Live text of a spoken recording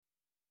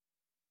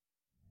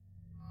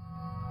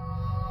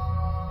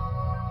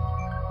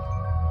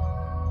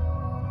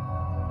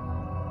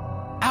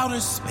Outer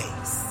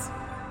space.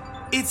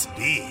 It's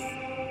big.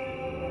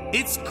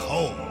 It's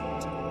cold.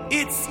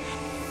 It's...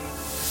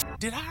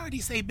 Did I already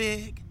say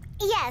big?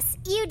 Yes,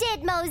 you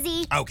did,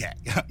 Mosey. Okay,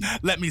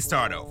 let me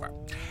start over.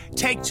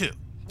 Take 2.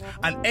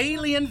 An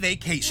alien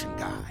vacation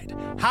guide.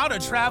 How to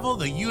travel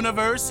the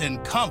universe in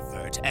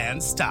comfort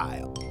and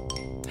style.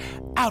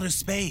 Outer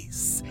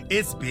space.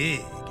 It's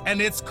big and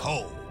it's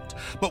cold.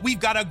 But we've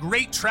got a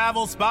great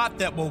travel spot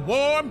that will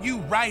warm you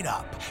right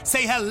up.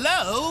 Say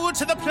hello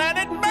to the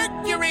planet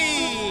Mercury!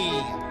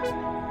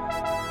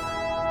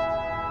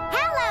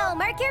 Hello,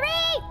 Mercury!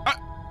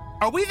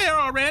 Are we there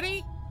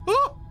already?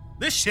 Ooh,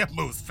 this ship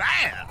moves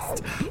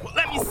fast. Well,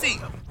 let me see.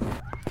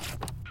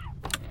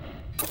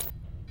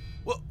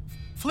 Well,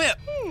 Flip.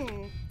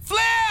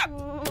 Flip!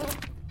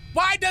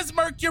 Why does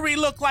Mercury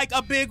look like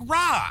a big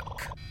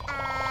rock?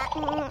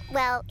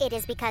 Well, it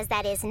is because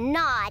that is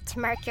not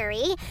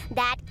Mercury.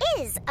 That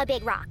is a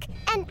big rock.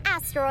 An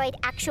asteroid,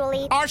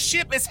 actually. Our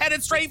ship is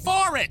headed straight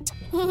for it.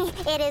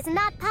 It is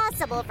not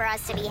possible for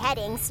us to be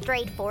heading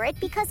straight for it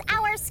because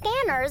our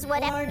scanners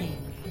would have...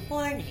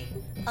 Warning.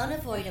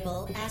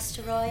 Unavoidable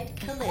asteroid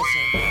collision.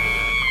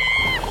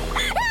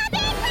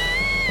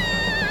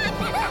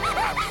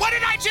 What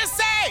did I just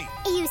say?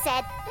 You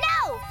said,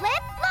 no,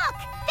 Flip, look,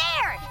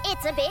 there,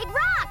 it's a big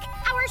rock.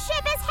 Our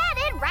ship is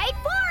headed right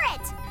for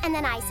it. And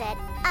then I said,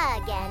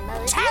 again,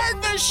 Mosey.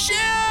 Turn the ship!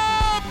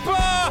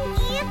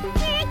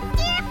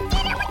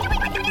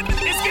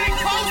 It's getting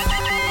close!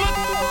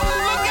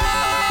 Look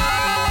out!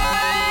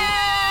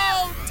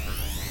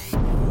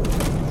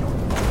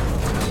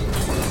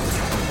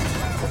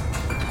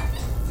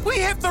 We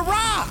hit the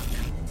rock!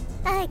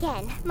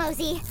 Again,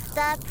 Mosey,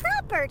 the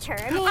proper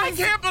term is... I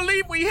can't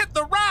believe we hit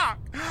the rock!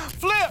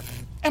 Flip,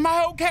 am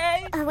I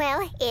okay?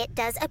 Well, it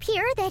does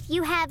appear that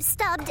you have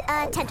stubbed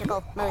a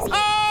tentacle, Mosey.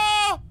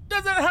 Oh!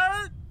 Does it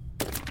hurt?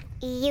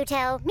 You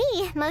tell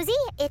me, Mosey,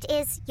 it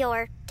is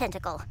your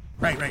tentacle.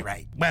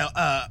 Right. Well,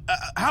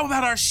 how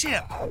about our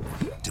ship?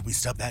 Did we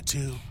stub that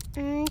too?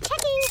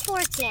 Checking for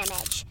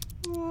damage.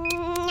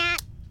 Nah.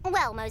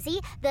 Well,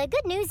 Mosey, the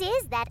good news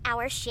is that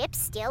our ship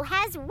still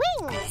has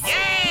wings.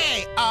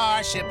 Yay!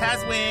 Our ship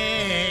has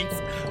wings.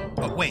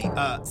 But wait,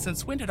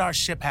 since when did our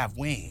ship have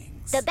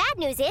wings? The bad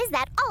news is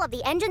that all of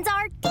the engines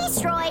are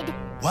destroyed.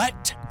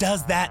 What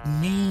does that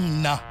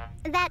mean?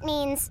 That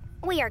means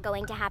we are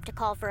going to have to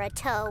call for a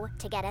tow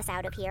to get us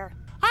out of here.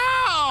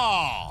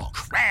 Oh,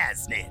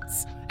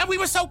 Krasnitz. And we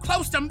were so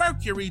close to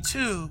Mercury,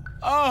 too.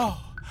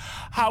 Oh,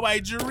 how I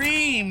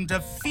dreamed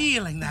of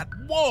feeling that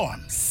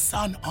warm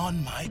sun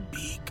on my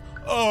beak.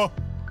 Oh,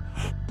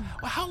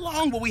 well, how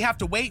long will we have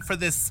to wait for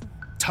this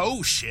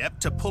tow ship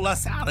to pull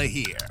us out of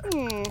here?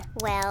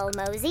 Well,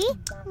 Mosey,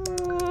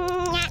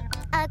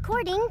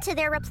 according to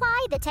their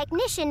reply, the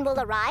technician will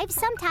arrive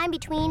sometime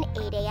between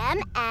 8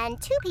 a.m.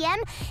 and 2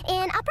 p.m.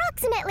 in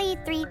approximately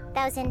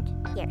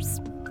 3,000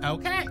 years.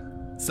 Okay.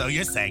 So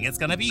you're saying it's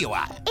gonna be a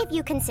while? If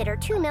you consider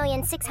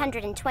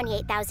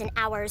 2,628,000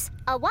 hours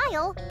a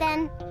while,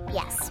 then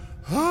yes.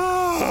 So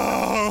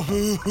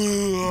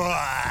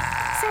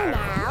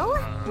now,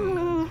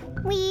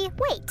 we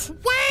wait.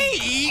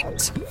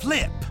 Wait!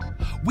 Flip,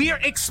 we're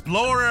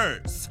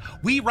explorers.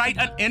 We write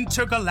an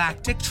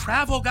intergalactic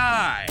travel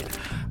guide.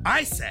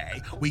 I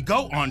say we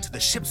go onto the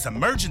ship's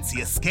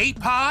emergency escape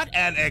pod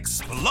and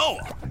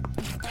explore.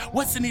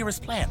 What's the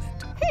nearest planet?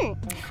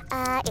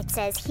 It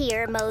says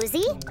here,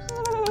 Mosey,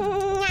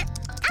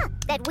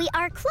 that we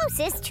are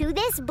closest to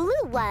this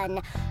blue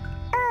one,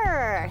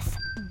 Earth.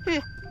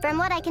 From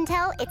what I can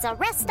tell, it's a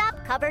rest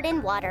stop covered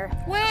in water.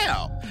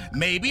 Well,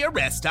 maybe a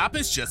rest stop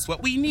is just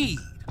what we need.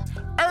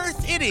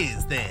 Earth it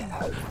is, then,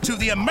 to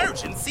the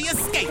emergency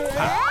escape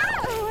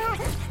pod.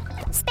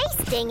 Space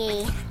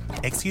dinghy.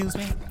 Excuse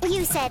me?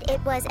 You said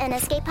it was an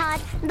escape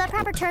pod. The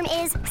proper term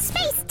is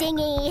space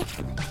dinghy.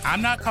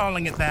 I'm not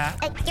calling it that.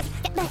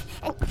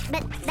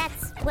 But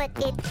that's what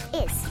it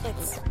is.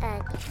 It's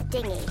a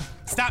dinghy.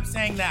 Stop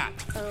saying that.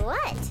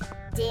 What?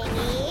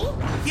 Dinghy?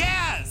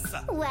 Yes!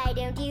 Why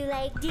don't you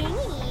like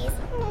dinghies?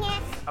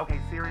 Okay,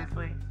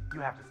 seriously?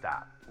 You have to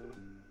stop.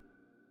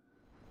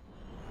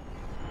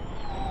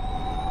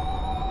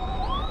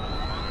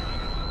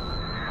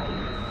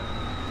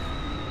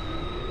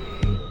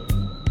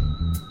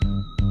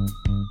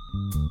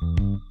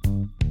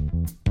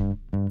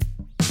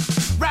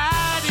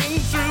 Riding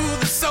through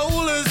the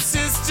solar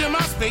system,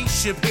 our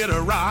spaceship hit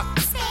a rock.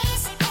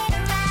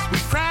 We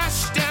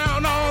crashed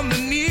down on the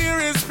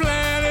nearest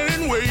planet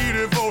and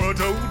waited for a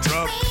tow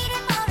truck.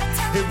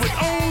 It would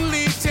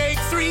only take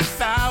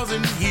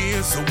 3,000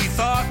 years, so we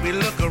thought we'd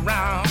look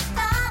around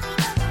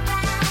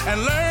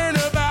and learn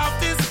about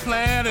this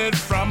planet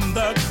from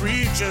the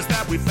creatures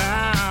that we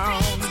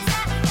found.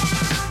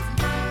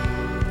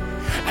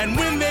 And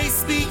when they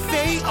speak,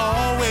 they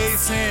always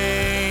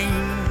sing.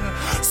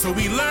 So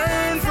we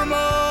learn from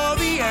all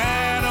the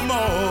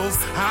animals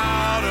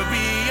how to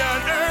be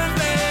an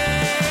earthling.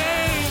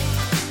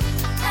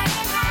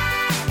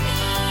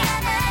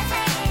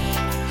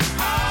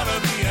 How to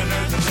be an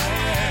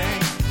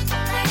earthling.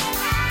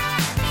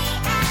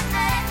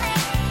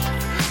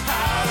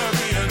 How to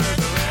be an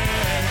earthling.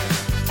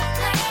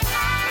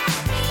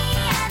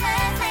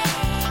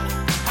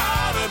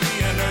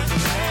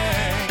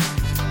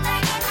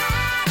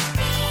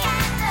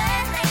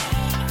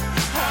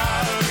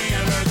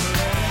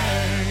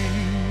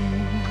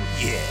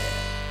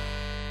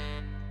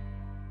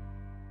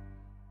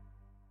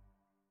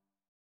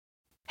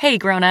 Hey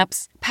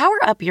grown-ups, power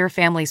up your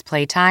family's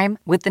playtime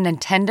with the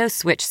Nintendo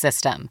Switch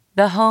System,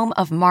 the home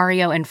of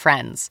Mario and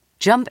Friends.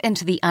 Jump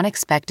into the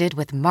unexpected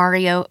with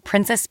Mario,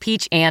 Princess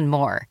Peach, and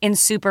more in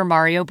Super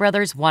Mario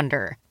Bros.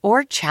 Wonder.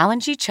 Or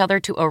challenge each other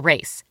to a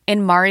race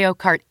in Mario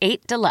Kart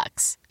 8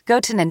 Deluxe.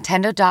 Go to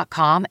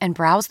Nintendo.com and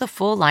browse the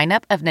full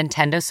lineup of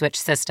Nintendo Switch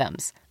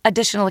systems.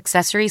 Additional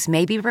accessories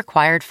may be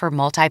required for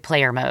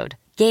multiplayer mode.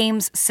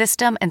 Games,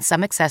 system, and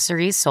some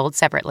accessories sold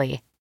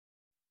separately.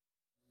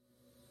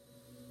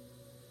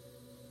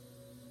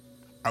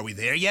 Are we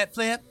there yet,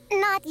 Flip?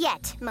 Not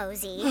yet,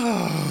 Mosey.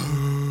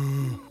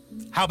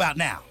 How about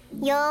now?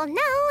 You'll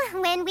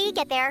know when we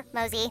get there,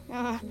 Mosey.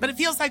 But it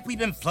feels like we've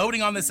been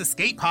floating on this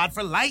escape pod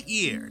for light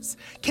years.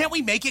 Can't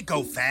we make it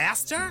go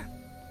faster?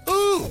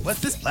 Ooh,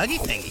 what's this pluggy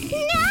thingy?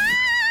 No!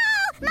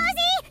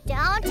 Mosey,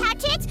 don't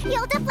touch it.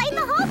 You'll deflate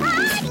the whole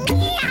pod.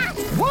 Yeah.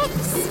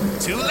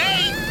 Whoops! Too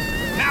late!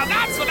 Now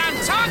that's what I'm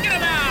talking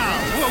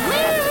about!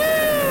 Woo-hoo!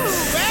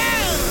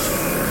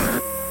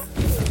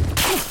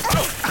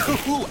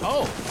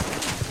 Oh.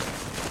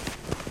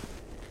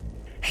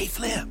 Hey,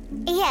 Flip.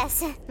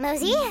 Yes,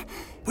 Mosey?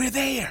 We're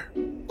there.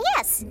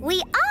 Yes,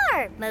 we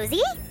are,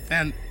 Mosey.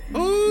 And,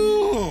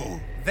 ooh,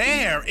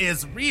 there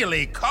is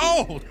really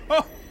cold.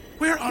 Oh,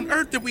 where on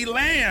earth did we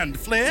land,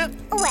 Flip?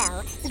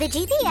 Well, the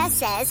GPS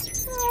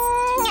says,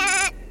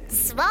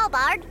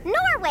 Svalbard,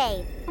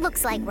 Norway.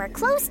 Looks like we're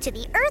close to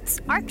the Earth's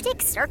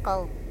Arctic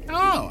Circle.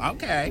 Oh,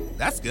 okay.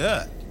 That's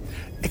good.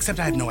 Except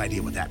I have no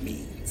idea what that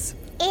means.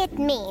 It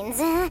means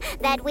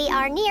that we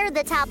are near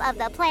the top of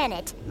the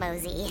planet,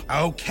 Mosey.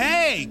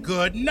 Okay,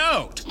 good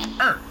note.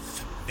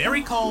 Earth,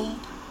 very cold,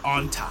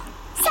 on top.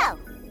 So,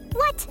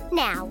 what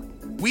now?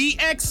 We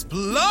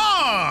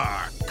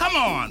explore! Come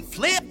on,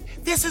 Flip.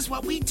 This is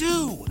what we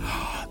do.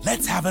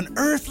 Let's have an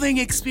Earthling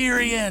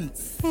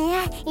experience.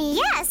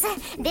 Yes,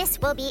 this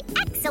will be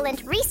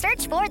excellent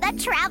research for the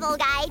travel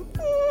guide.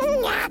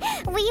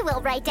 We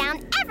will write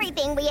down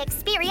everything we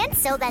experience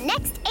so the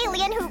next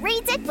alien who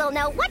reads it will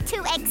know what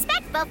to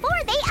expect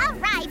before they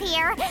arrive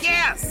here.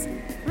 Yes!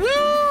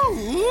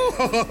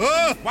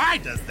 Woo! Why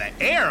does the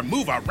air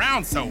move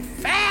around so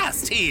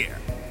fast here?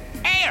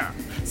 Air,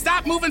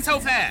 stop moving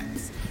so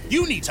fast.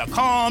 You need to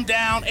calm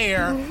down,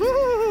 Air.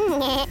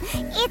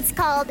 It's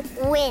called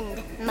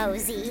wind,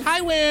 Mosey.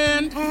 Hi,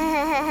 Wind.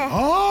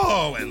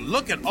 Oh, and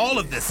look at all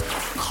of this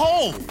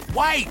cold,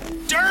 white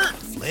dirt,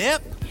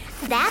 Flip.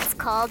 That's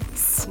called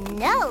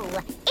snow.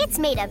 It's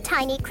made of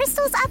tiny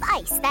crystals of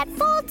ice that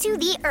fall to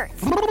the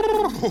earth.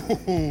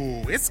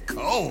 Ooh, it's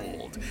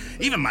cold.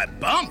 Even my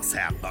bumps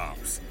have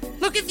bumps.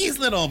 Look at these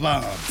little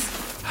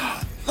bumps.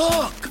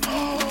 Look.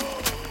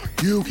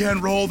 You can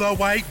roll the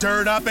white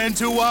dirt up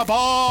into a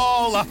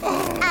ball.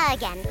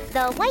 Again,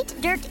 the white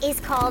dirt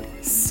is called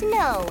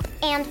snow.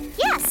 And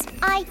yes,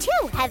 I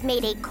too have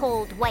made a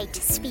cold white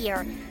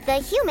sphere. The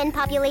human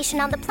population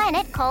on the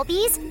planet call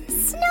these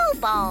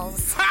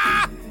snowballs.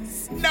 Ha!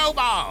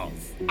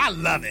 Snowballs. I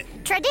love it.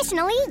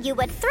 Traditionally, you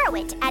would throw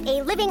it at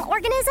a living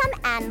organism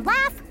and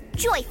laugh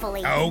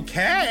joyfully.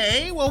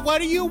 Okay, well,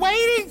 what are you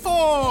waiting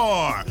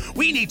for?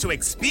 We need to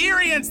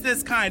experience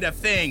this kind of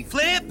thing,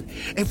 Flip.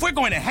 If we're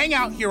going to hang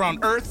out here on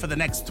Earth for the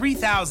next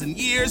 3,000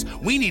 years,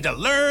 we need to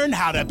learn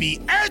how to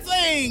be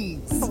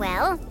Earthlings.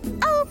 Well,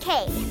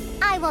 okay.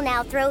 I will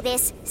now throw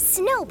this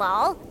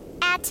snowball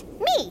at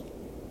me.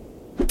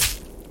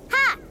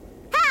 Ha!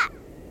 Ha!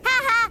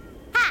 Ha ha!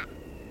 Ha!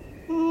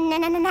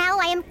 Now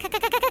I am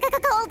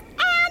cold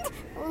and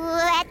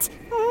wet.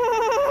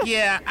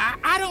 Yeah,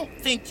 I don't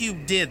think you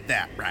did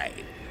that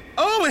right.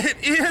 Oh, it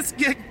is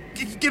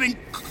getting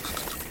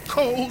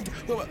cold.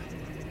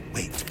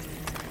 Wait,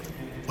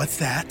 what's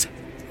that?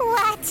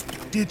 What?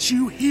 Did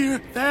you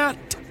hear that?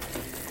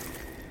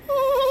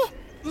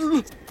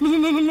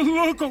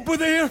 Look over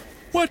there.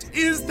 What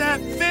is that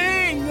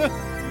thing?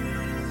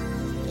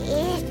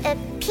 It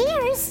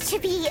appears to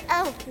be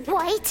a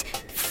white,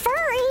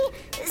 furry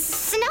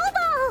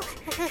snowball.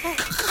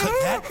 Could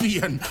that be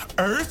an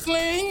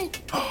Earthling?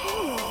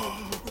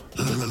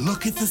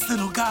 Look at this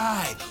little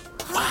guy.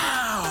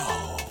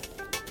 Wow.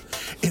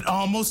 It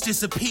almost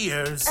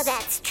disappears.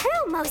 That's true,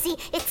 Mosey.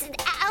 It's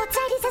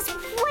outside. It's as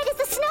white as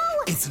the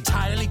snow. It's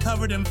entirely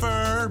covered in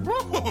fur.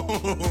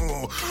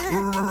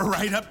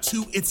 Right up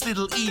to its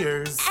little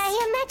ears. I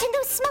imagine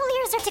those small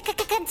ears are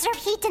to conserve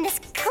heat in this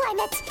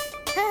climate.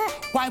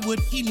 Why would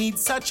he need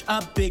such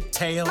a big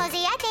tail? Mosey,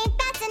 I think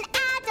that's an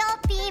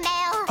adult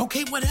female.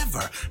 Okay,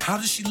 whatever. How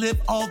does she live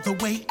all the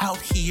way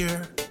out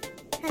here?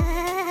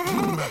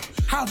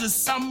 How does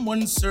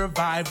someone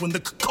survive when the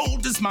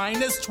cold is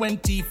minus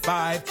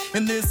 25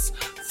 in this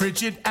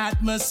frigid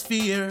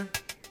atmosphere?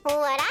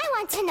 What I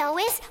want to know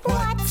is,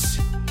 What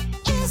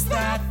is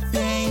that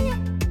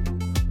thing?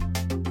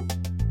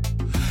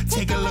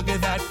 Take a look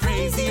at that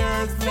crazy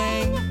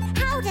Earthling.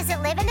 How does it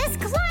live in this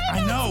climate?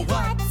 I know.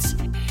 What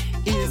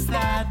is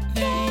that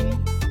thing?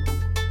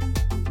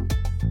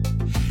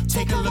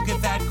 Take a look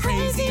at that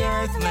crazy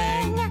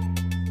Earthling.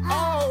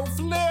 Oh,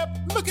 Flip,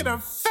 look at her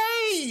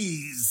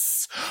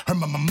face. Her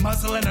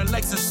muzzle and her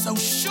legs are so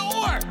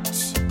short.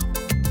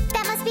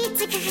 That must be maybe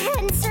to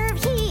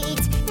conserve heat.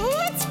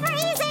 It's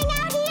freezing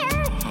out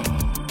here.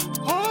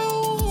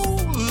 Oh,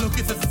 look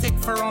at the thick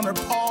fur on her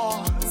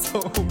paws.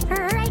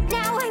 Right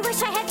now, I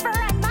wish I had fur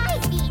on my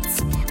feet.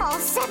 All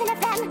 7 of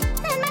them,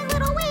 and my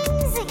little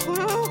wings.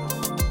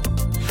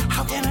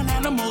 How can an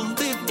animal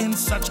live in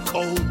such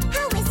cold?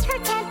 How is her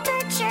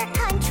temperature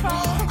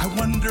controlled? I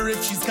wonder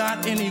if she's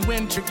got any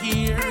winter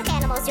gear. Earth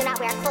animals do not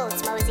wear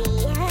clothes,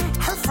 Mosey.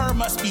 Her fur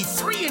must be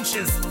 3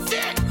 inches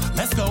thick.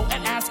 Let's go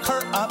and ask her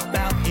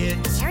about it.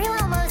 Very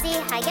well, Mosey.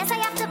 I guess I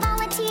have to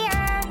volunteer.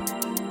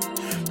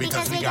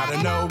 Because we gotta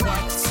know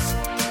what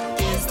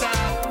is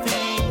that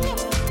thing.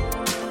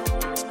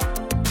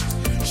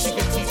 She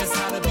can teach us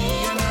how to be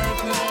an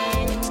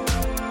earthling.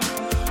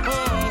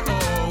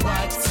 Oh,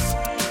 what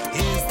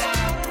is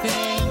that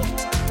thing?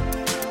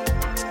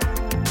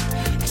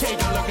 Take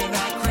a look at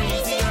that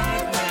crazy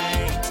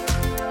earthling.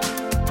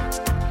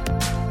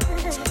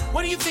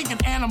 What do you think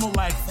an animal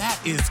like that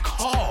is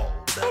called?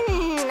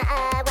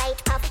 A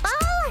white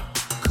puffball?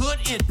 Could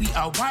it be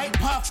a white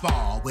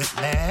puffball with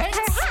legs?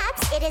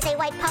 Perhaps it is a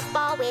white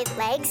puffball with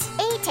legs,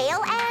 a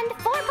tail, and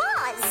 4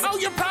 paws. Oh,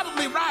 you're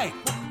probably right.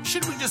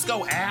 Should we just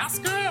go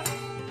ask her?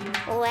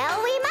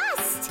 Well, we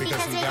must.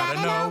 Because we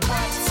gotta know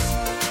what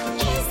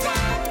is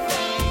that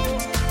thing.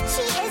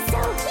 She is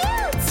so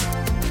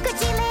cute. Could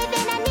she live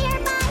in a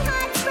nearby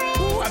hot spring?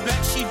 Ooh, I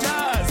bet she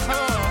does.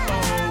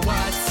 Oh,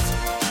 what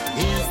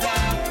is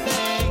that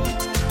thing?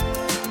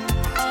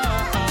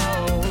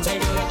 Oh,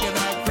 take a look at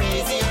that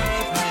crazy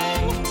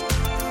earthling.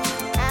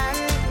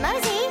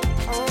 Mosey,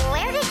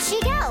 where did she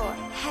go?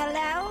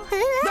 Hello?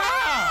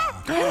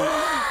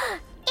 Ah!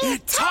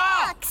 It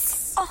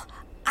talks! Oh,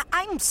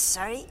 I'm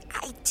sorry.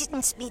 I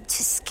didn't mean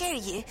to scare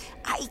you.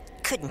 I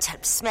couldn't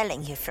help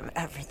smelling you from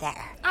over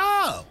there.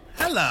 Oh,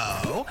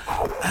 hello.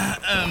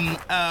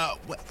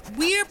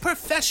 We're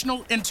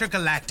professional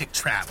intergalactic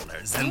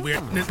travelers, and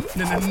we're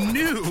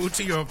new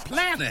to your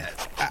planet.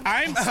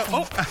 I'm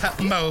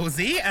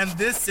Mosey, and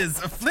this is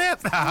Flip.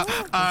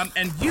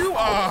 And you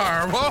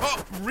are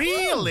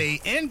really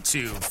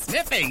into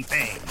sniffing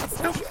things.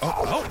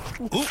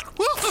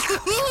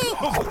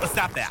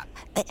 Stop that.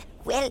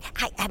 Well,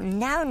 I am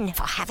known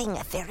for having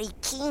a very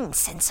keen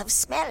sense of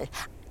smell.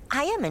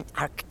 I am an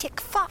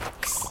Arctic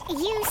fox.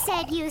 You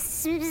said you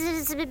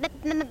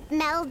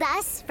smelled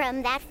us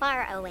from that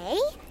far away?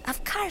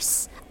 Of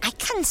course, I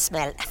can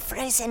smell a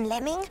frozen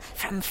lemming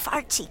from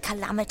 40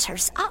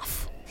 kilometers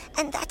off.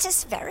 And that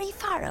is very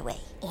far away.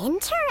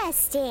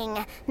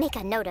 Interesting. Make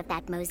a note of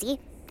that, Mosey.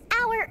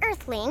 Our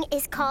earthling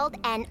is called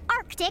an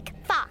Arctic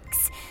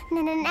fox.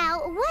 Now,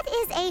 what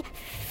is a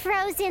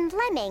frozen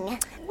lemming?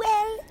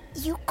 Well,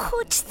 you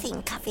could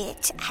think of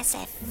it as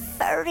a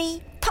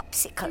furry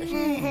popsicle.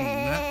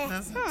 That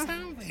doesn't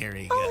sound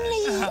very good.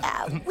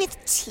 Only with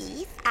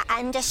teeth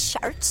and a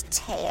short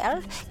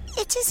tail.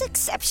 It is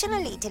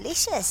exceptionally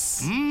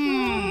delicious.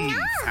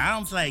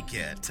 Sounds like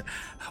it.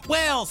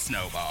 Well,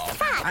 Snowball.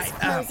 Fox,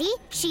 Mosey.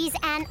 She's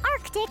an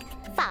Arctic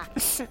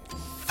fox.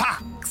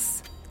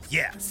 Fox.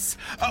 Yes.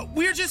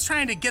 We're just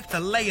trying to get the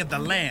lay of the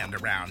land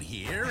around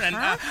here, and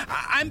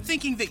I'm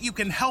thinking that you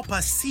can help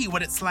us see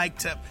what it's like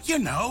to,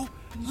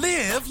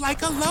 live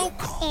like a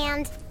local.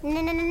 And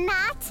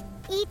not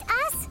eat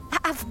us?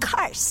 Of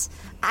course.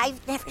 I've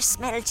never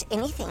smelled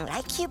anything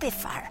like you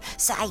before,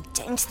 so I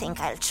don't think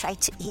I'll try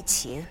to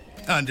eat you.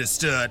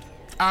 Understood.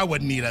 I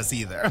wouldn't eat us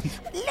either.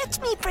 Let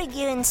me bring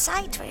you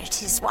inside where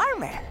it is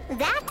warmer.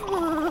 That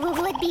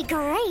would be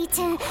great.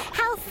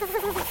 How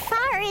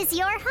far is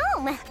your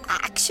home?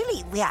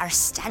 Actually, we are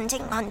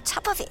standing on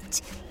top of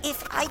it.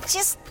 If I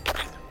just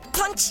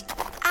punch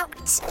out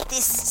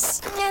this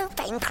snow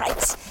bank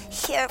right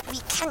here, we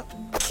can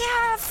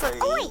carefully...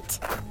 Wait,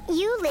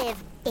 you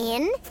live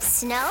in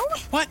snow?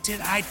 What did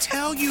I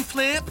tell you,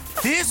 Flip?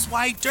 This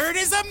white dirt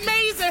is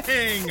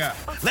amazing!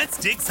 Let's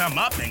dig some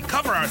up and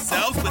cover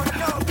ourselves with...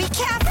 Be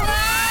careful!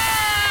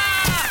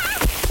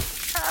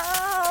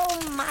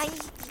 Oh, my,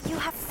 you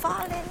have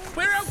fallen.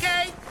 We're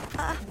okay.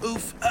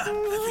 Oof. I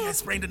think I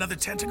sprained another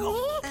tentacle.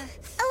 We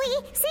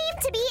seem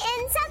to be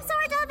in some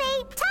sort of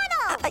a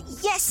tunnel.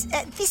 Yes,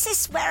 this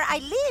is where I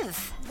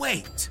live.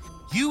 Wait,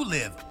 you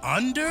live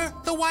under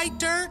the white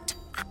dirt?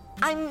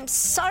 I'm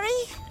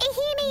sorry?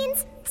 He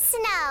means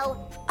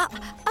snow.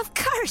 Of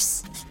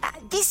course.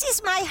 This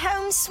is my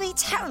home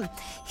sweet home.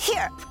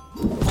 Here.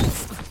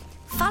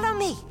 Follow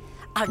me.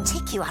 I'll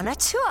take you on a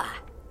tour.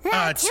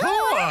 A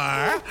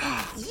tour?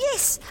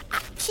 Yes.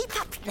 Keep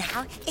up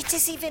now. It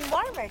is even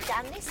warmer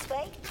down this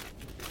way.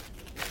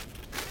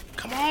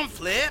 Come on,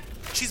 Flip.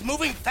 She's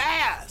moving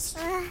fast.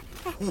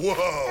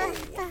 Whoa.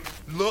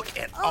 Look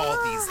at all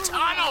these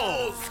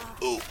tunnels.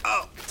 Ooh,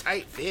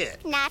 tight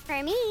fit. Not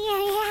for me.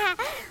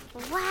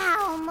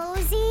 Wow,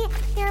 Mosey.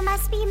 There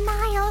must be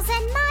miles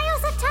and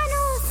miles of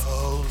tunnels.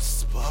 So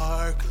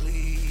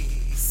sparkly.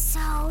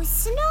 So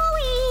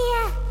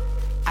snowy.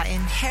 I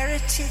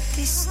inherited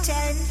this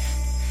den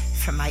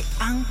from my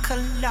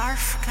Uncle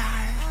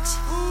Larfgard.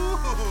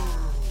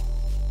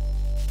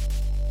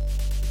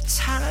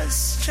 Tunnels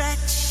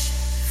stretch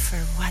for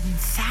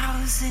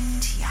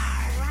 1,000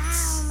 yards.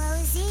 Wow,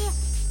 Mosey.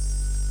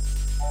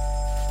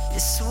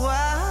 This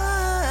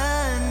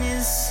one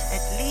is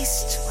at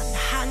least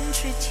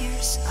 100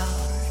 years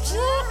old.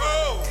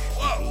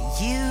 We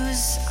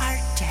use our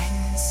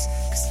dens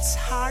because it's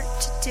hard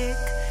to dig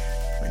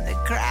when the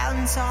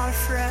ground's all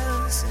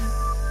frozen.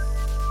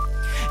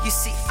 You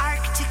see,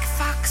 Arctic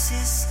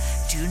foxes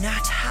do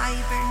not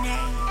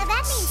hibernate.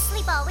 That means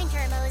sleep all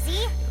winter,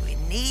 Mosey. We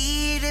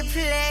need a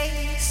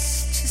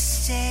place to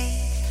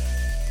stay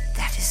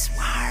that is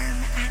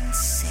warm and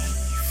safe.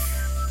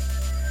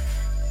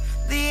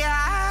 The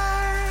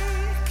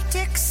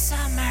Arctic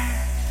summer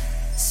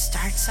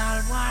starts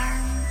all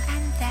warm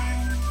and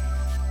then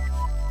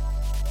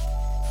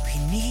we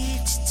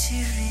need to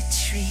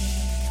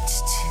retreat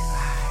to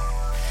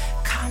our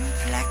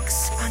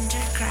complex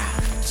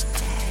underground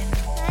den.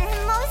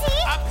 Mosey?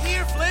 Up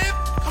here, Flip!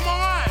 Come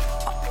on!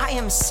 Oh, I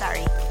am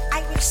sorry.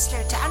 I will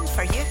slow down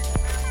for you.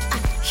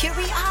 Here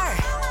we are.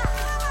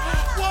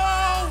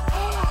 Whoa!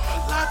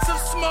 Lots of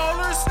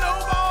smaller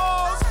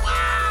snowballs!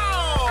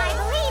 Wow! I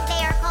believe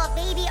they are called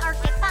baby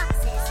Arctic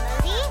foxes,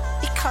 Mosey.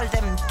 We call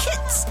them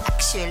kits,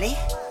 actually.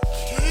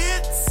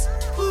 Kids?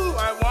 Ooh,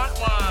 I want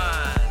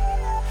one.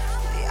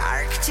 The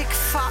Arctic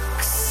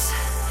fox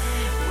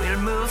will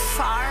move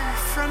far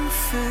from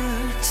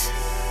food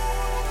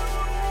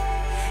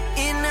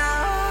in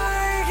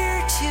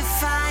order to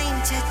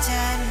find a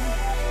den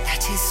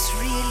that is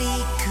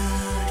really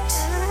good.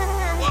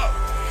 Whoa!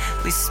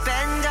 We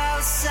spend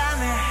all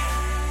summer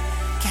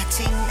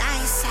getting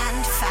nice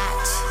and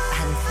fat,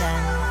 and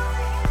then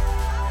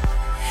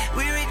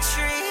we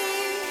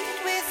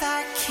retreat with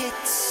our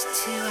kits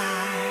to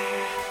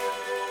our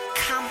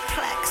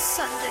complex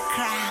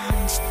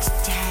underground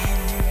den.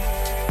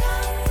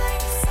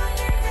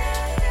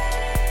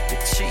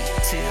 Retreat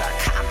to our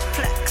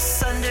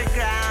complex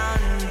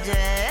underground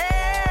den.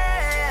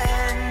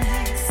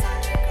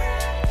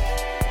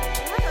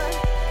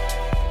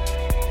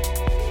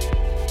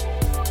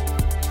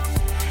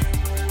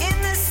 In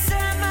the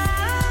summer,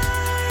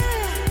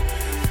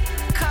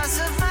 'cause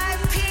of my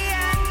pee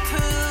and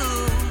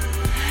poo,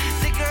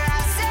 the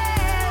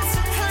grasses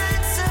and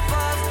plants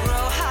above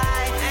grow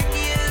high, and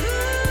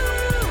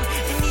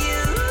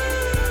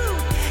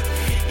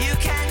you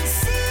can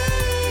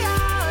see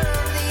all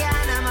of the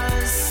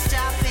animals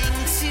stopping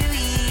to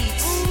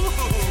eat.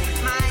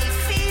 My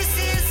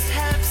feces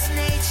helps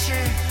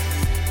nature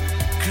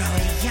grow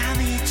a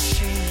yummy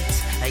treat,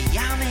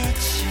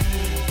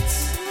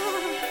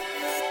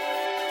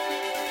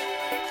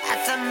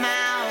 at the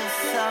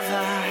mouth of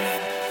our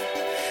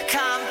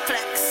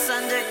complex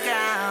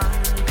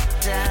underground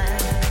den.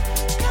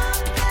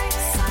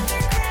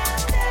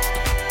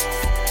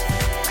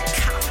 A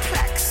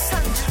complex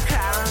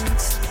underground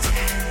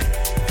den.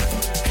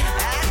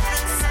 At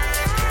the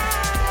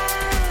mouth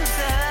of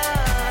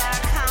our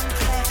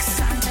complex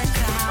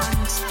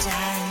underground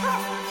den.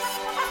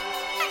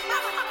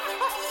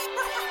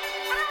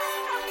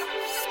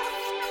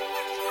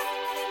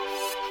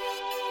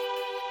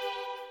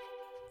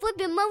 Flip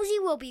and Mosey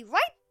will be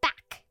right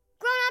back.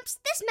 Grown-ups,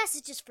 this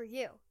message is for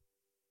you.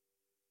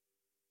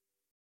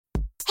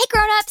 Hey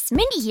grown-ups,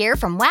 Mindy here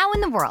from Wow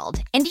in the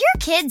World. And do your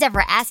kids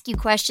ever ask you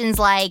questions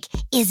like,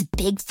 is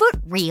Bigfoot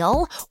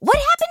real? What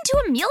happened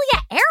to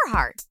Amelia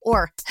Earhart?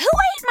 Or who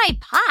ate my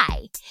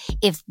pie?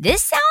 If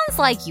this sounds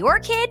like your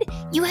kid,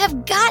 you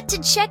have got to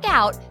check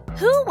out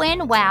Who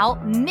When Wow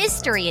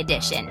Mystery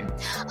Edition.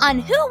 On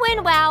Who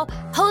When Wow,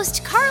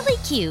 host Carly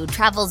Q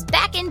travels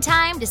back in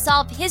time to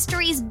solve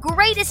history's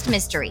greatest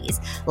mysteries,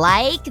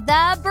 like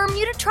the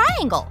Bermuda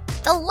Triangle,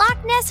 the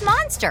Loch Ness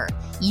Monster,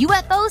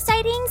 UFO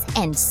sightings,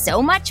 and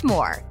so much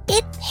more.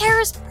 It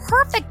pairs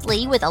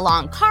perfectly with a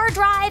long car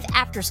drive,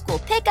 after-school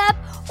pickup,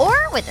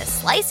 or with a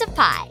slice of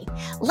pie.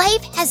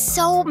 Life has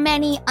so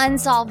many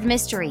unsolved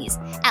mysteries.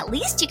 At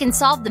least you can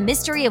solve the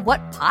mystery of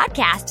what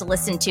podcast to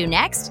listen to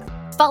next.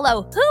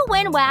 Follow Who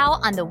When Wow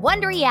on the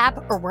Wondery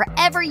app or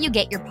wherever you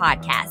get your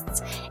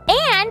podcasts.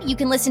 And you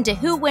can listen to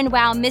Who When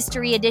Wow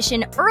Mystery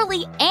Edition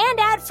early and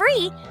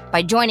ad-free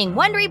by joining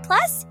Wondery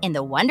Plus in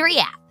the Wondery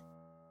app.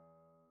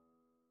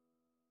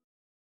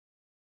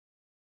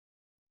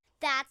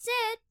 That's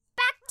it.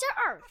 Back to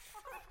Earth.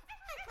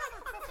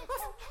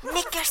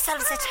 Make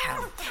yourselves at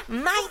home.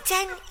 My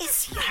den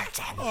is your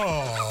den.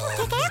 Oh,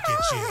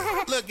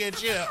 look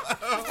at you.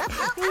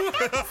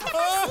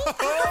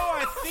 Oh,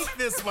 I think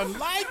this one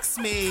likes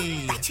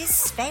me. That is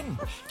Sven.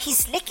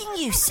 He's licking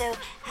you, so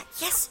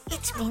yes,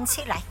 it means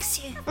he likes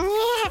you.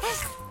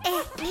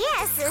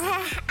 Yes,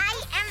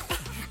 I am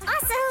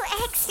also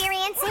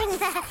experiencing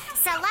the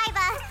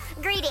saliva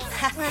greeting.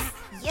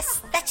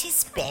 Yes, that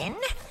is Ben,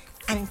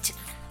 and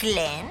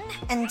Glenn,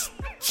 and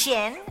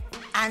Jen,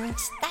 and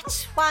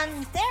that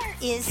one there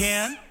is...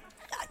 Ken?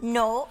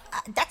 No,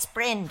 that's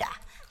Brenda.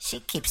 She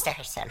keeps to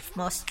herself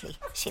mostly.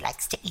 She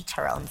likes to eat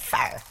her own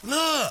fur.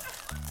 Look,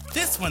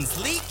 this one's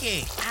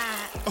leaking.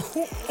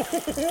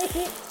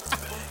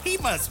 He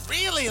must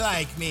really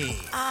like me.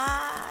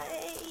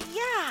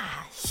 Yeah,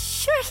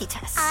 sure he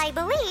does. I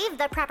believe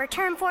the proper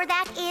term for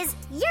that is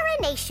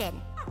urination.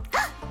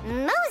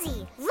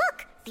 Mosey,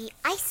 look, The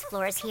ice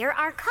floors here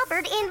are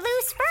covered in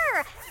loose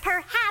fur.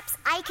 Perhaps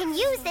I can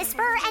use this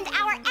fur and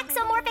our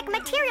exomorphic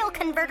material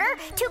converter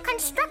to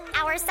construct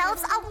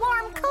ourselves a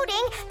warm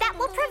coating that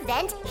will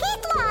prevent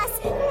heat loss.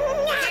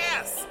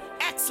 Yes!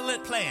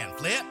 Excellent plan,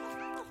 Flip.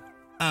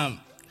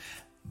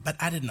 But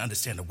I didn't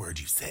understand a word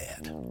you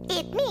said.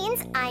 It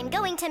means I'm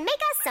going to make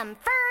us some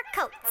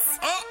fur coats.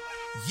 Oh,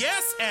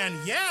 yes and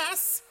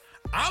yes.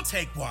 I'll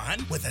take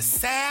one with a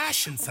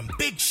sash and some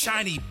big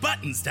shiny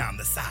buttons down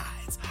the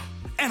sides.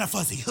 And a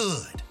fuzzy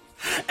hood.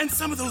 And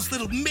some of those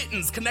little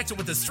mittens connected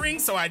with the string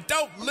so I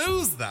don't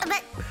lose them.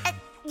 But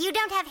you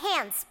don't have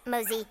hands,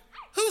 Mosey.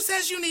 Who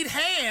says you need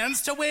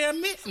hands to wear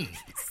mittens?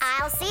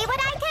 I'll see what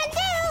I can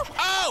do.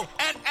 Oh,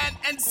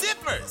 and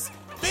zippers.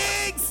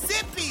 Big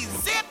zippy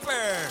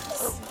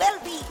zippers. Well,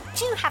 we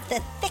do have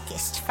the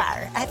thickest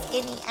fur of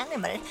any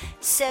animal,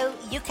 so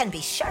you can be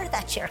sure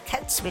that your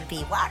coats will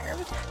be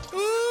warmed.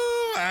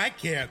 Ooh, I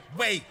can't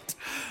wait.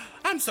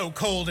 I'm so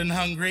cold and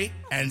hungry,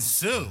 and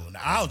soon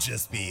I'll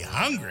just be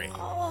hungry.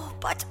 Oh,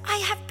 but I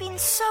have been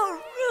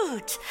so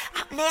rude.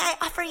 May I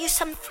offer you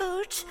some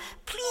food?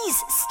 Please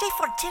stay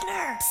for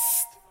dinner.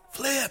 Psst,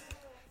 Flip.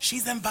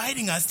 She's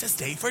inviting us to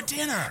stay for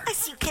dinner.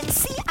 As you can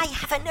see, I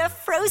have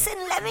enough frozen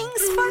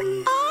lemmings for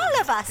all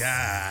of us.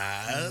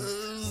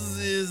 Guys,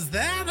 is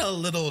that a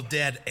little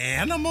dead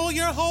animal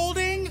you're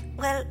holding?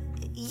 Well,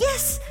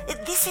 yes,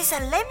 this is a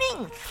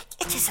lemming.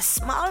 It is a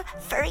small,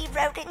 furry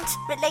rodent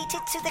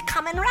related to the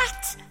common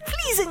rat.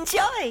 Please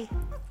enjoy.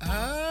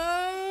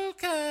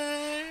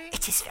 Okay.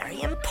 It is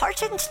very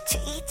important to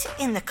eat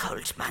in the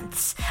cold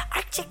months.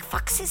 Arctic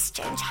foxes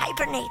don't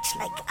hibernate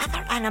like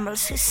other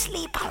animals who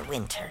sleep all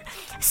winter.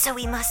 So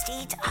we must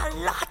eat a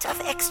lot of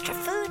extra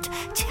food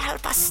to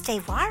help us stay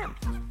warm.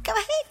 Go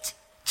ahead,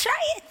 try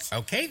it.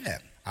 Okay then.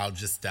 I'll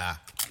just,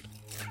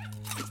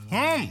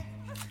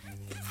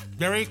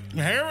 very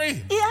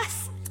hairy.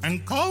 Yes.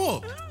 And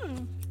cold.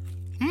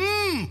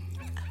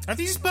 Are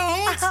these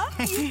bones?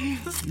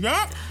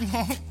 Yup.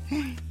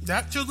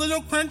 That's your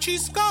little crunchy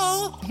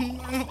skull.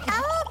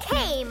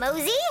 Okay,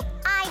 Mosey.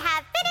 I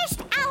have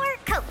finished our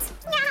coats.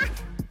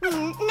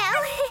 No,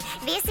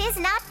 this is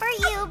not for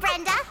you,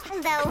 Brenda,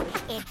 though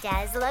it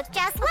does look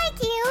just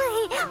like you.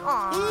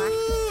 Aww.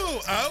 Ooh,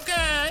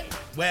 okay.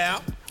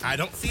 Well, I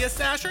don't see a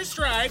sash or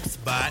stripes,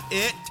 but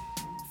it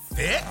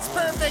fits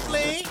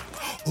perfectly.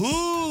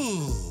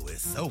 Ooh,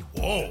 it's so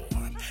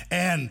warm.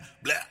 And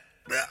blah,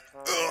 blah,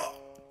 ugh.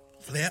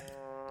 Flip,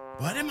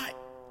 what am I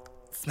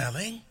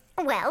smelling?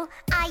 Well,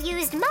 I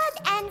used mud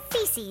and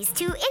feces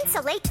to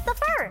insulate the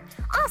fur.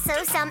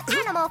 Also, some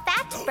animal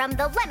fat from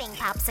the lemming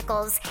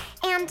popsicles.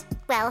 And,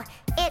 well,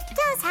 it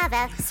does have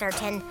a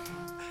certain...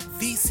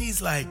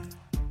 Feces like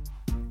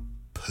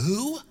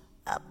poo?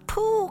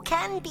 Poo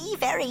can be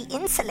very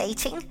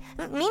insulating,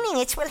 meaning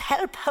it will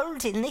help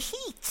hold in the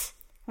heat.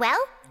 Well,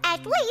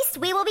 at least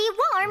we will be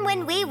warm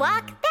when we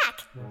walk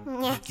back.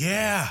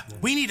 Yeah,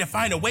 we need to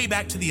find a way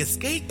back to the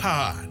escape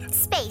pod.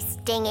 Space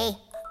dinghy.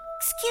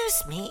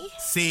 Excuse me?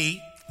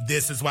 See,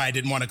 this is why I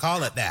didn't want to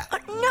call it that.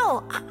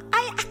 No,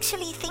 I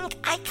actually think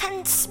I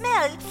can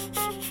smell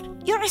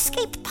your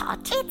escape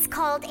pod. It's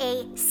called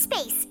a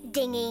space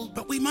dinghy.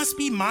 But we must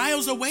be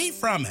miles away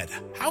from it.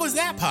 How is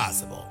that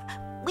possible?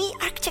 We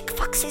Arctic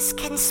foxes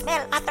can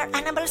smell other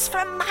animals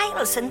from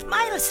miles and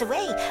miles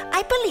away.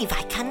 I believe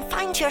I can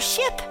find your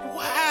ship.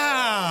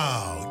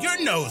 Wow, your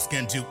nose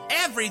can do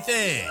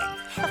everything.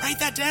 Write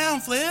that down,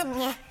 Flip.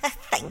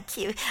 Thank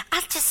you.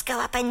 I'll just go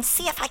up and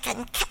see if I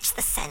can catch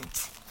the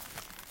scent.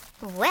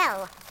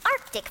 Well,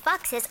 Arctic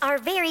foxes are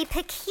very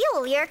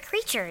peculiar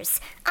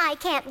creatures. I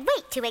can't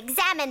wait to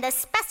examine the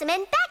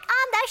specimen back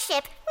on the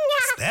ship.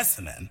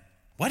 Specimen?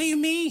 What do you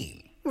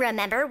mean?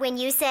 Remember when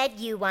you said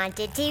you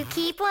wanted to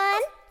keep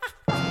one?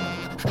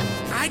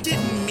 I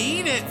didn't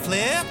mean it,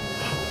 Flip.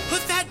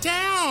 Put that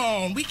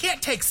down. We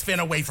can't take Sven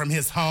away from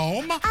his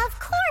home. Of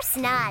course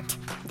not.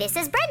 This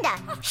is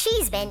Brenda.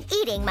 She's been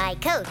eating my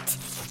coat.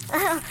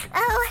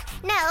 Oh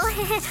no.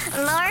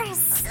 More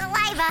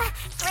saliva.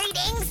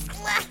 Greetings.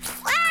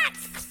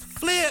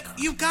 Flip,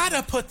 you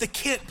gotta put the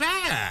kit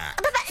back.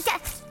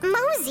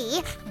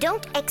 Mosey,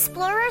 don't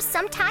explorers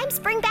sometimes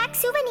bring back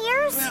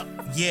souvenirs? Well,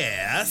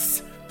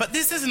 yes, but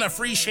this isn't a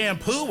free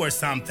shampoo or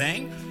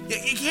something.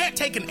 You can't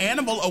take an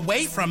animal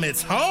away from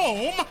its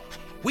home.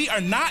 We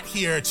are not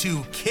here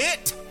to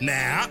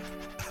kidnap.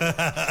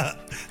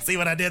 See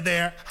what I did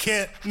there?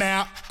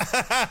 Kidnap.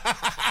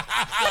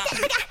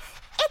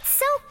 It's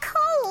so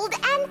cold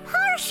and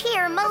harsh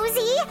here,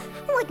 Mosey.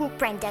 Wouldn't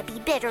Brenda be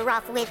better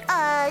off with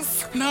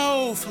us?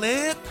 No,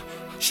 Flip.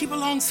 She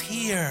belongs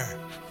here.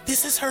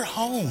 This is her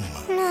home.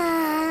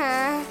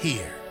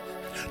 Here,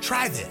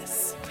 try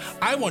this.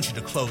 I want you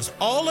to close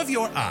all of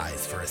your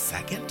eyes for a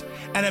second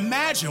and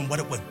imagine what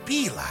it would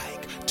be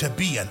like to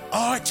be an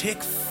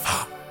Arctic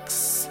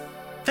fox.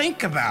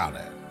 Think about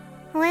it.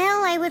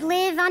 Well, I would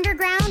live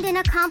underground in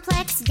a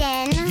complex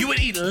den. You would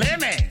eat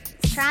lemmings.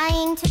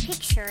 Trying to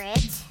picture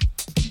it.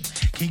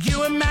 Can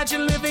you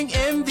imagine living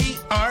in the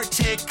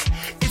Arctic?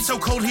 It's so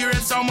cold here,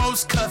 it's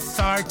almost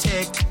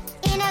cathartic.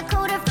 In a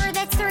coat of fur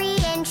that's 3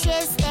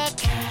 inches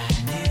thick.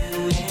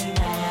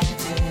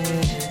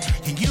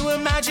 Can you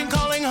imagine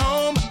calling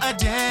home a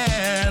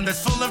den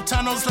that's full of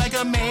tunnels like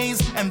a maze,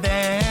 and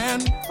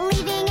then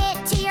leaving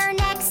it to your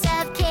next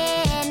of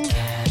kin?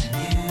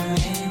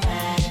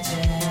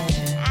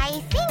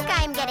 I think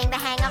I'm getting the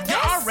hang of this.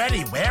 You're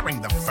already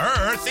wearing the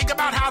fur. Think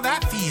about how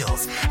that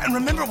feels. And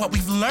remember what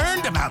we've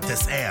learned about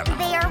this animal.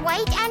 They are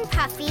white and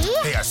puffy.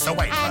 They are so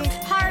white and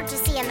puffy. hard to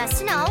see in the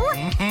snow.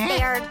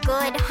 They are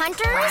good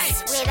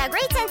hunters with a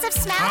great sense of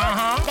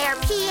smell. They're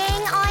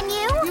peeing on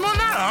you. Well,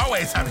 not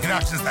always. I mean,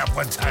 not just that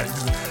one time.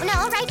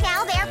 No, right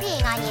now they're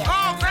peeing on you.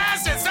 Oh,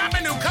 Grasses, I'm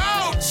a new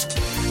coach.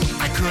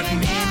 I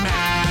couldn't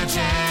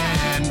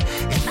imagine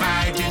if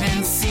I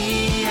didn't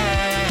see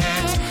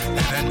it,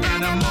 that an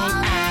animal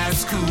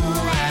as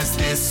cool as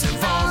this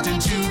evolved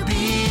into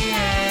being.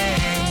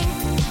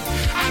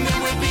 And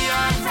then we'd be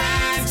our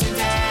friend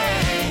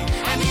today.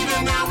 And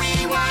even though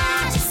we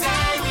want to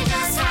say, we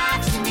just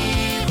have to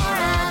meet for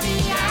all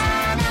the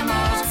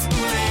animals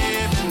who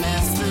live in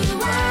this blue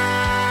world.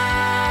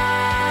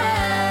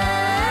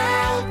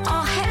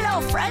 Oh,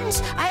 hello,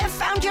 friends. I have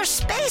found your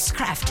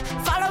spacecraft.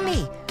 Follow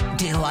me.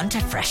 Do you want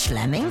a fresh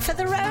lemming for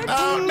the road?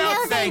 Oh,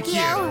 no, thank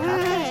you.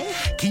 Okay.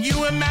 Can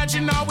you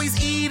imagine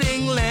always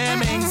eating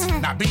lemmings?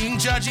 Not being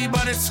judgy,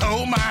 but it's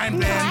so mind-bending.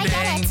 No, I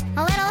get it.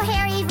 A little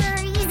hairy for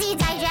easy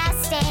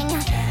digesting.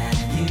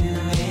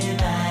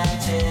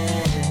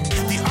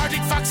 The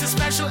Arctic fox's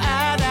special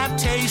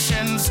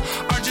adaptations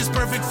are just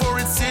perfect for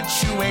its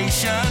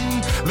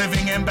situation,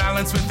 living in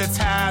balance with its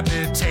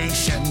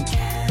habitation.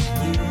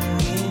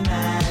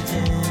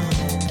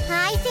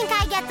 I think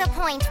I get the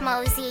point,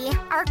 Mosey.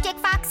 Arctic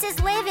foxes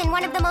live in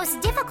one of the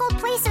most difficult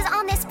places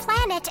on this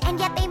planet, and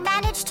yet they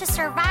manage to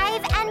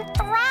survive and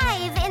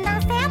thrive in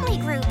their family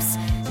groups.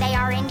 They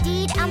are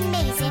indeed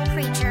amazing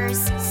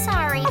creatures.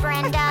 Sorry,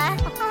 Brenda.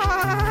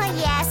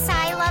 Yes,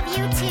 I love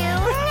you too.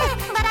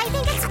 But I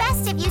think it's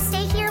best if you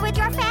stay here with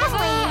your family.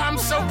 Oh, I'm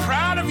so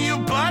proud of you,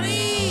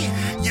 buddy.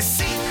 You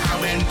see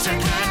how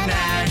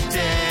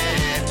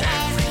interconnected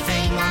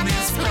everything on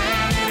this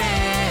planet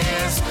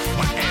is.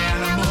 One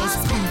animal's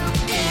poop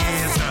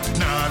is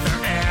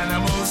another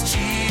animal's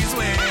cheese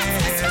whiz.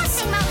 That's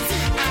disgusting, Mosey.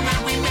 And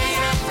that we made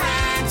a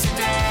friend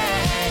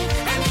today.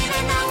 And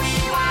even though we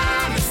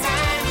want to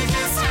stay, we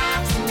just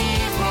have to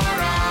meet for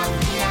all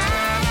the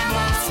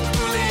animals who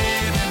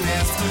live in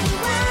this blue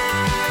world.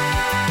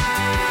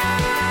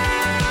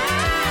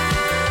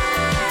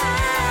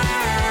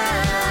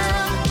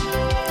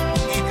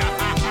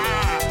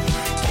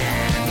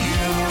 Can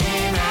you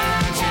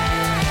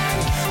imagine?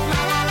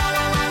 La la la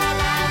la la la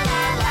la la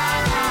la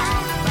la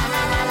la la la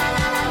la la la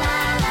la la la.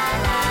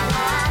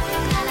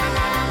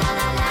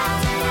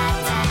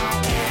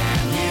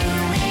 Can you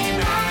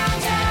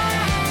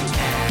imagine?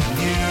 Can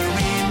you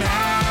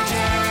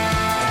imagine?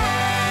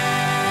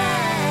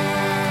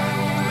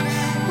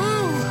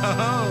 Woo, ho,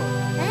 ho.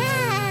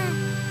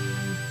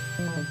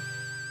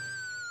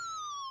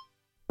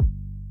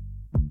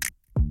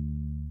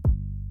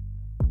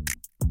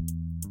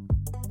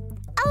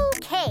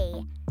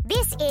 Okay,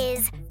 this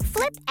is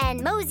Flip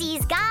and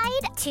Mosey's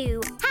Guide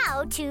to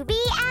How to Be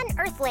an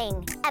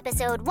Earthling,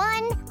 Episode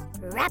 1,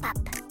 Wrap Up.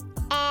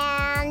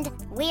 And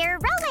we're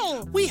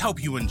rolling! We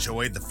hope you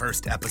enjoyed the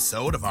first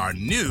episode of our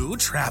new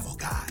travel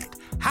guide,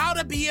 How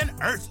to Be an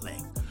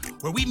Earthling,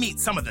 where we meet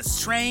some of the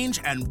strange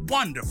and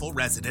wonderful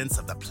residents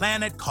of the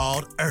planet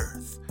called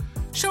Earth.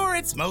 Sure,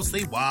 it's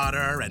mostly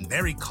water and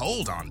very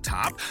cold on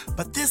top,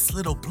 but this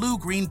little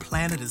blue-green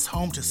planet is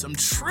home to some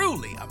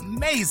truly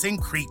amazing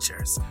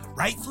creatures.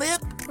 Right,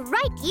 Flip?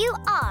 Right you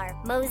are,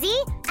 Mosey.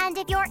 And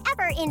if you're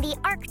ever in the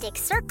Arctic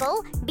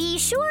Circle, be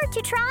sure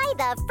to try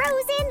the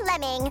frozen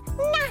lemming.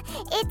 Nah,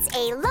 it's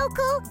a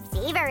local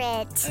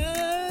favorite.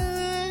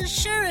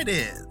 Sure it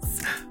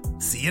is.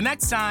 See you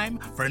next time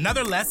for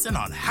another lesson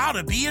on how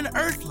to be an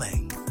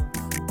Earthling.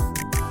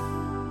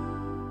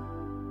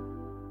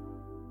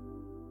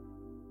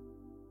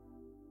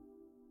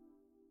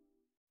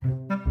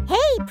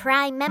 Hey,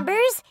 Prime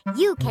members!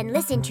 You can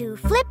listen to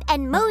Flip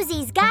and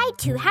Mosey's Guide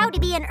to How to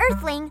Be an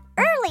Earthling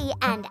early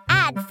and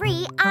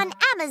ad-free on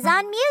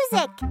Amazon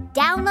Music.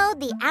 Download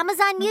the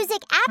Amazon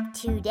Music app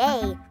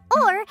today.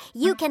 Or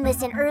you can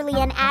listen early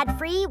and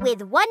ad-free with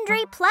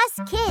Wondery Plus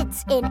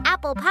Kids in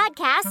Apple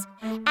Podcasts.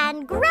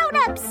 And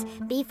grown-ups,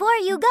 before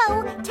you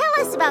go, tell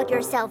us about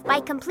yourself by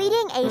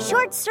completing a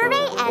short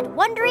survey at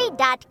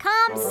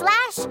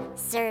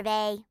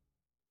Wondery.com/survey.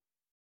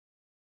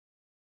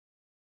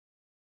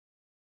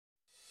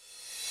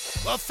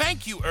 Well,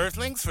 thank you,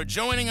 Earthlings, for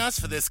joining us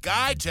for this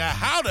guide to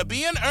how to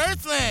be an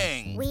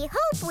Earthling. We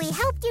hope we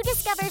helped you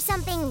discover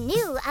something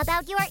new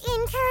about your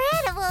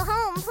incredible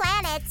home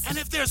planet. And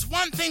if there's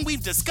one thing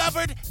we've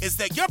discovered, is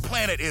that your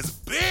planet is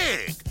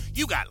big.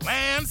 You got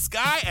land,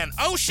 sky, and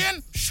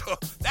ocean? Sure,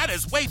 that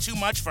is way too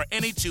much for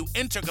any two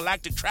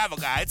intergalactic travel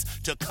guides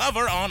to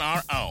cover on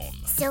our own.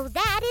 So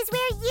that is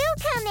where you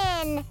come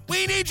in.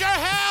 We need your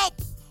help!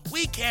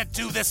 We can't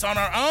do this on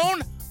our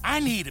own. I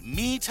need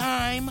me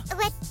time.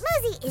 What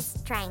Mosey is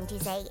trying to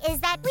say is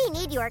that we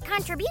need your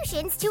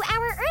contributions to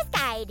our Earth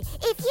Guide.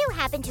 If you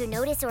happen to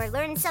notice or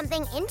learn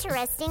something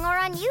interesting or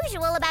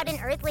unusual about an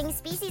Earthling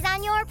species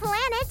on your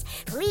planet,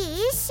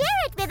 please share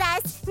it with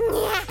us.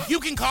 You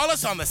can call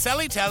us on the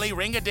Selly Telly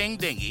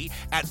Ring-a-Ding-Dingy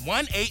at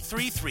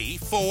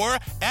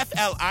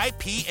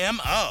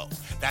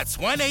 1-833-4-FLIPMO. That's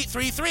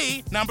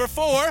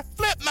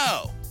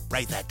 1-833-4-FLIPMO.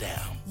 Write that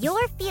down.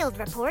 Your field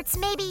reports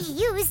may be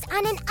used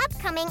on an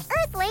upcoming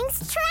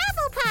Earthlings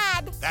travel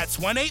pod. That's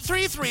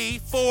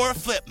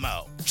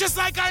 1-833-4-FLIPMO. Just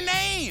like our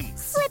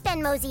names. Flip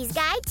and Mosey's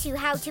Guide to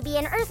How to Be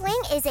an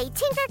Earthling is a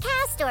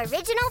Tinkercast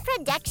original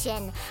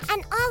production.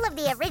 And all of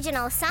the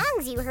original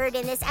songs you heard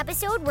in this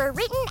episode were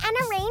written and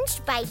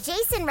arranged by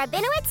Jason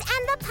Rabinowitz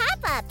and the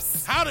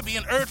Pop-Ups. How to Be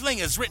an Earthling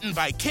is written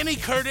by Kenny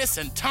Curtis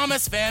and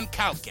Thomas Van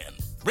Kalken.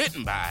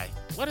 Written by...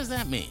 What does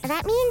that mean?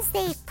 That means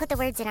they put the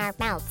words in our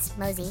mouths,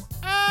 Mosey.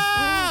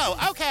 Oh,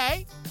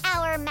 okay.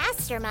 Our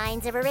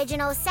masterminds of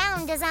original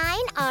sound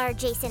design are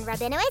Jason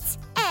Rabinowitz,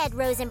 Ed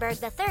Rosenberg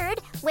III,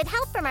 with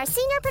help from our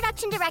senior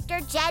production director,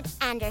 Jed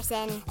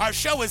Anderson. Our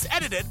show is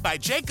edited by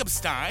Jacob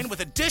Stein with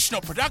additional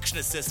production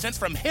assistance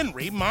from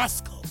Henry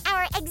Moskal.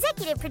 Our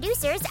executive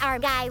producers are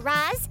Guy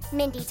Raz,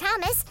 Mindy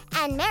Thomas,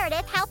 and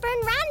Meredith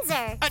Halpern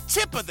Ranzer. A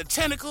tip of the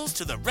tentacles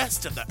to the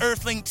rest of the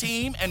Earthling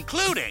team,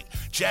 including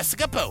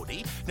Jessica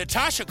Bodie,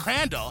 Natasha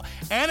Crandall,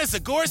 Anna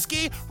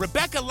Zagorski,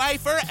 Rebecca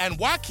Leifer, and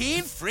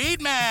Joaquin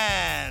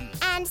Friedman.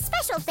 And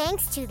special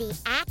thanks to the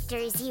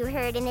actors you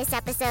heard in this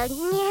episode,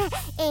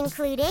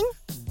 including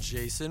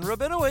Jason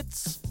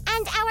Rabinowitz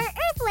and our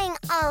Earthling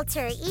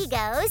alter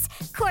egos,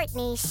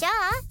 Courtney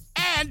Shaw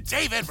and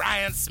David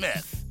Ryan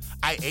Smith.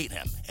 I ate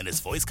him, and his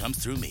voice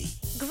comes through me.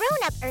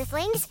 Grown-up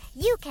Earthlings,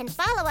 you can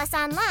follow us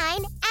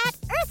online at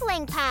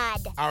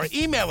EarthlingPod. Our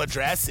email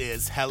address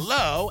is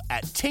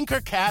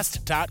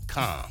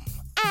hello@tinkercast.com.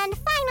 And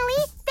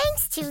finally,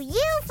 thanks to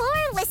you for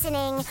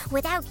listening.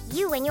 Without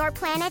you and your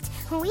planet,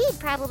 we'd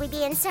probably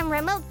be in some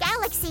remote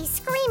galaxy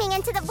screaming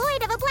into the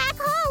void of a black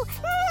hole.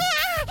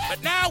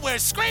 But now we're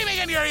screaming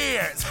in your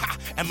ears.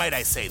 And might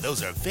I say,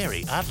 those are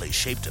very oddly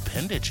shaped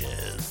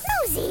appendages.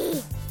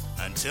 Mosey!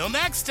 Until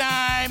next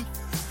time.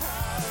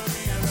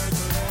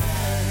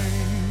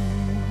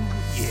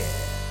 Yeah.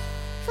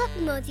 Flip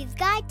and Mosey's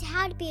Guide to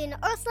How to Be an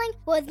Earthling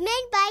was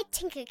made by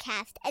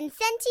Tinkercast and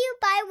sent to you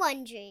by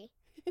Wondery.